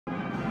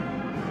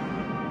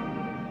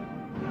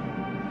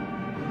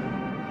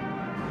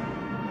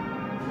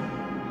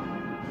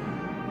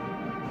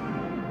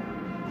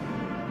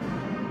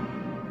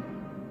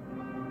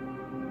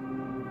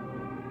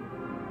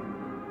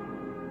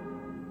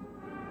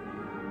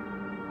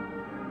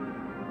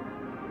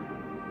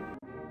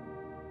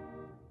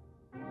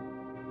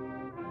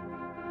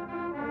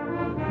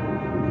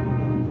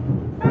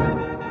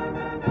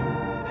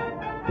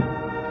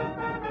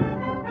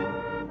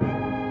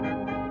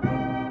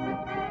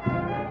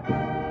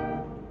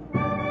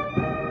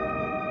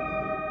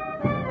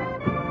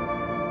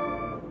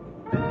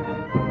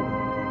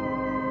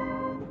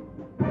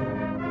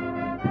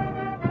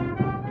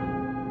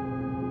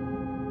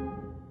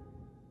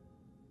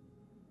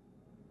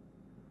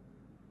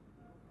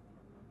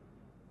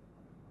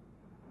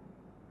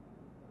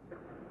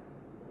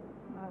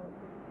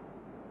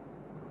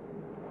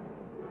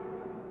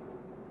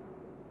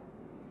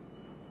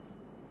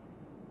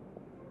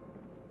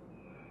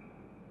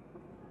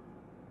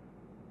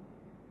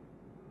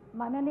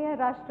माननीय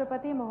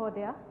राष्ट्रपति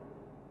महोदया,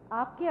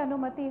 आपकी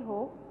अनुमति हो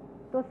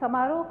तो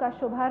समारोह का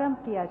शुभारंभ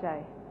किया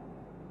जाए।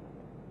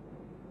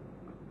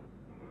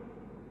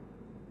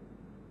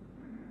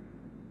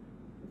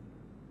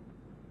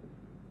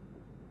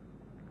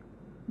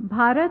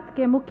 भारत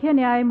के मुख्य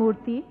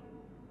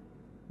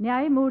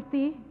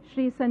न्यायमूर्ति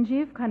Shri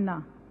Sanjeev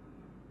Khanna.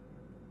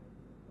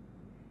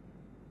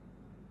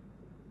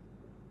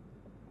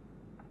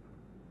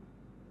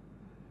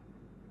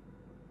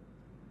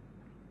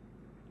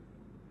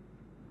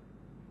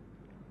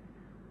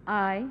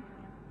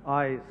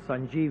 I,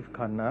 Sanjiv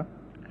Khanna,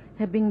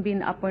 having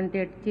been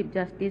appointed Chief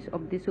Justice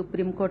of the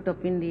Supreme Court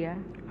of India,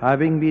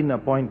 having been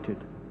appointed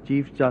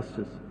Chief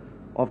Justice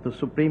of the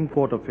Supreme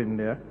Court of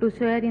India, do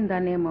swear in the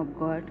name of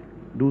God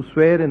do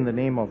swear in the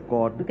name of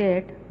God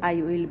that I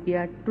will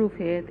bear true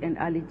faith and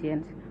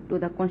allegiance to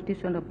the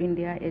Constitution of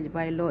India as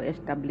by law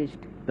established,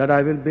 that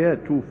I will bear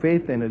true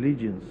faith and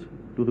allegiance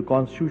to the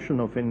Constitution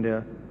of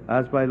India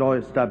as by law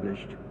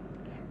established,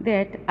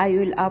 that I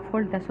will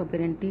uphold the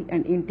sovereignty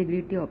and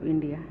integrity of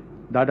India,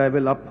 that I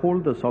will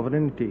uphold the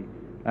sovereignty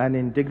and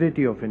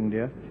integrity of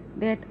India,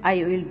 that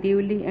I will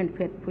duly and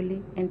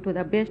faithfully and to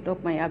the best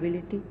of my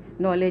ability,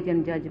 knowledge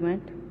and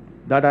judgment,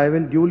 that I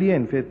will duly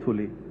and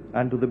faithfully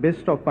and to the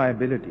best of my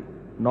ability,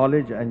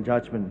 knowledge and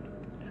judgment,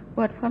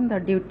 perform the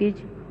duties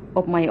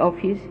of my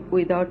office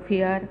without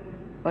fear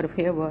or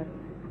favor,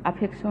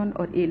 affection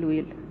or ill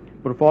will,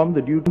 perform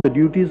the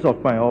duties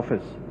of my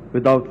office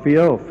without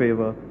fear or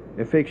favor,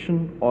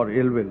 affection or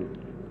ill will,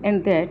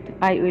 and that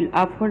I will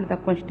uphold the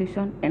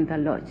Constitution and the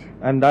laws,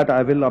 and that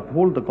I will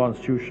uphold the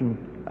Constitution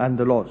and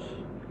the laws.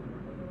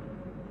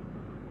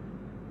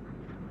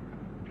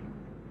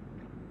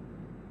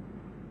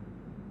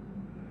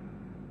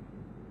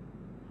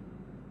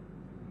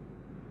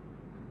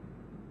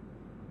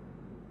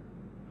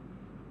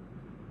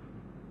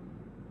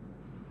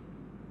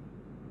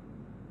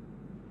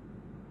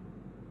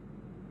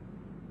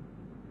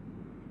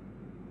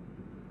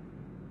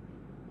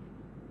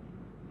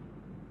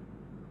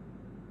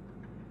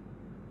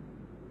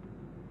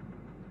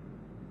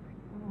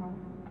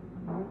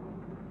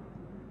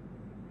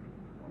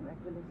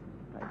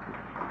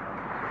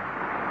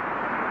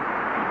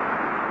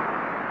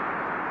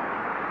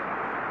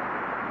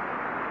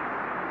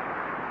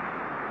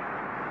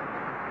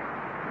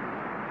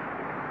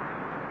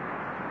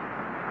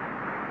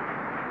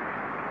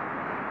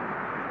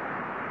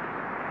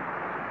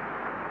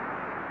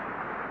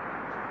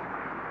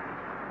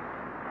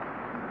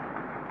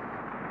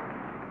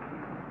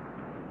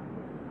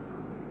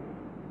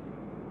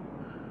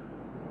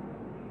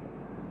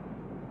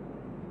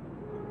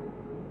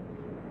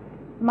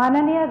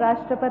 माननीय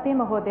राष्ट्रपति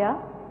महोदया,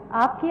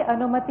 आपकी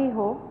अनुमति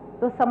हो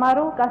तो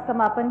समारोह का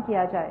समापन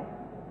किया जाए।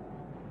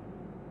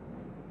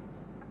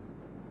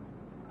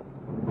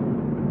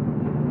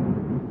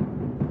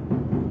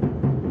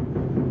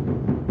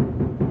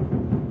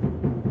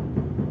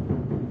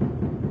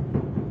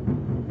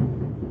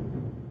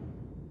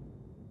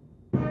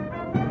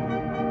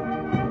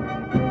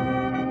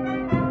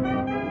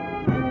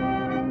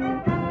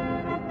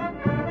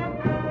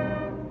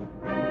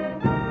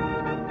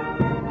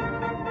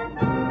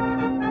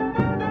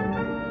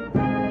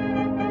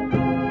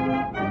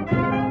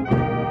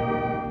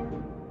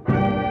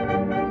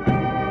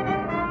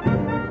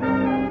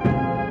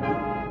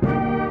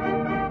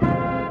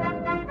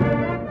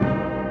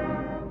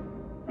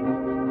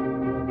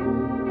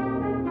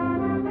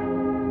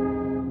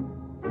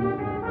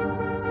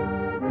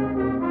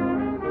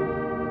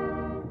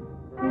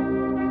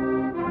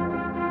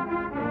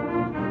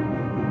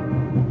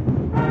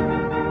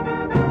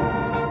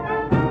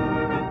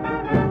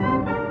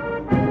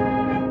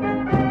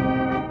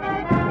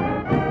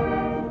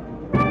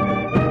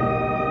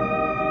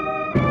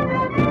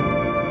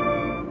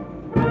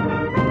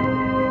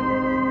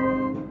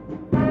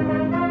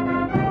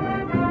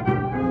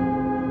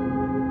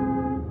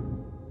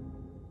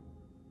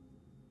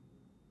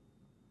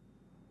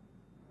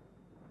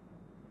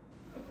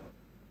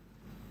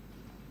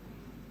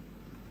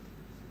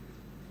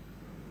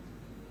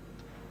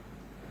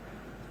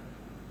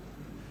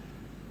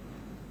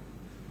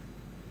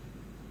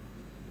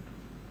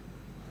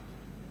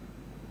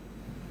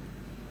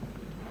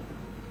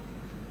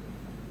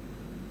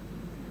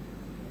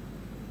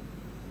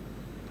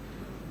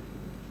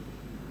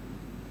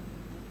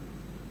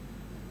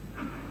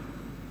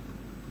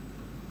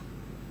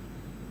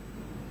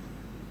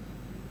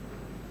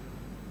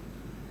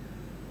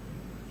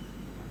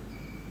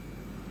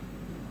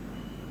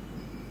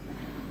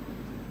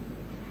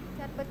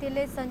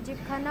 विचारपति संजीव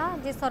खन्ना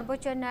जे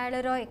सर्वोच्च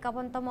न्यायालय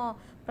 51तम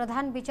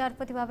प्रधान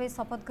विचारपति भाव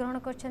शपथ ग्रहण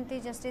करछन्ती।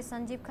 Justice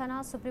Sanjeev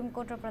Khanna supreme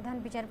court प्रधान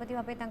विचारपति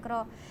भाव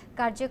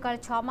कार्यकाल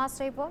 6 मास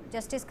रहिबो।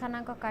 जस्टिस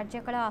खन्ना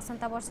कार्यकाल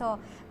आसंता वर्ष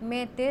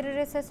मे 13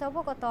 रे शेष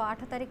होबो। गत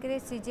 8 तारिख रे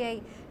CJI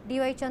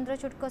DY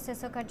चंद्रचूड़ को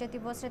शेष कार्य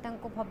दिवस रे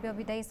तांको भव्य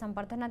विदायी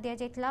संबर्धना दिया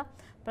जायतिला।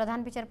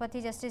 प्रधान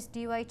विचारपति जस्टिस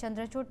DY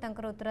चंद्रचूड़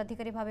तांकर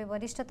उत्तराधिकारी भाव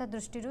वरिष्ठता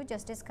दृष्टि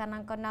जस्टिस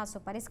खन्ना ना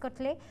सुपारिश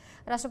करथिले।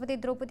 राष्ट्रपति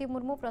द्रौपदी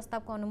मुर्मू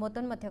प्रस्ताव को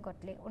अनुमोदन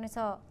करथिले।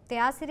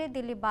 1983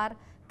 दिल्ली बार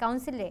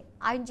काउंसिल में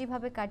आईनजीवी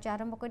भाव कार्य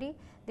आरंभ कर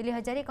दिल्ली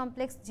हजारी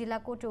कम्प्लेक्स जिला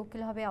कोर्ट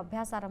वकिल भाव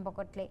अभ्यास आरंभ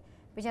करते।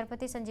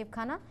 विचारपति संजीव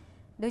खान्ना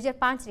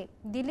 2005 रे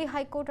दिल्ली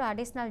हाईकोर्ट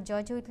एडिशनल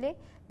जज होते।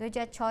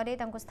 2006 रे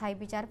तांको स्थायी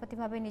विचारपति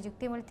भाव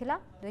नियुक्ति मिलता।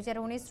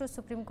 2019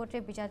 सुप्रीम कोर्ट रे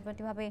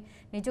विचारपति भाव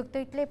नियुक्त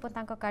होते।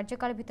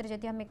 कार्यकाल भितर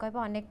जदि आम कह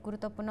अनेक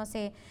गुरुत्वपूर्ण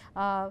से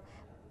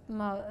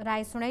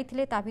राय शुणाई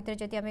भितर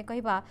जदि आम कह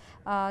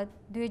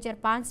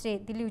 2005 रे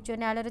दिल्ली उच्च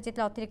न्यायालय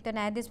जो अतिरिक्त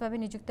न्यायाधीश भाव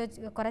नियुक्त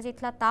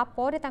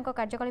करापर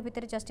कार्यकाल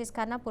भितर जस्टिस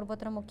खान्ना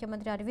पूर्वतन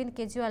मुख्यमंत्री अरविंद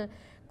केजरीवाल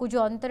को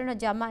जो अंतरीण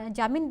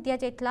जमीन दि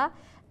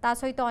जाता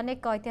सहित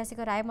अनेक ऐतिहासिक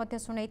राय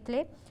शुणाई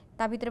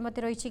भितर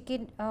रही कि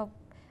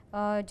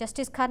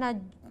जस्टिस खान्ना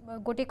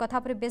गोटे कथा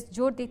पर बेस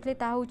जोर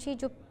देते हूँ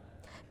जो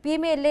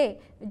पीएमएलए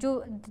जो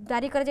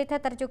जारी कर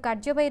तार जो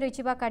कार्यवाही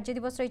रही कार्य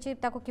दिवस रही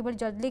कि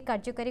जल्दी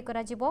कार्यकारी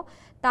कर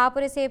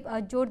से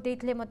जोर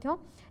देते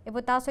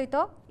सहित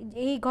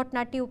यही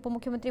घटनाटी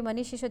उपमुख्यमंत्री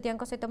मनीष सिसोदिया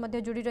सहित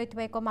जोड़ी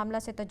रही एक मामला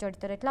सहित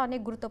जड़ित रही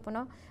अनेक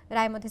गुरुत्वपूर्ण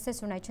राय से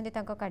शुणाई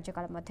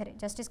कार्यकाल मध्य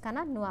जस्टिस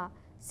खान्ना नुआ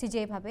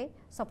सीजेआई भाव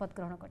शपथ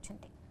ग्रहण कर।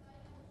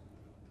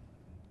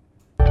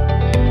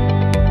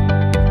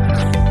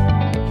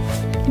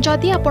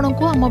 जदि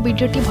आपंक आम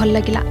भिडी भल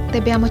लगा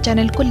तेब आम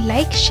चैनल को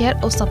लाइक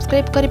शेयर और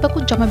सब्सक्राइब करने को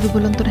जमा भी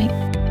भूलु नहीं।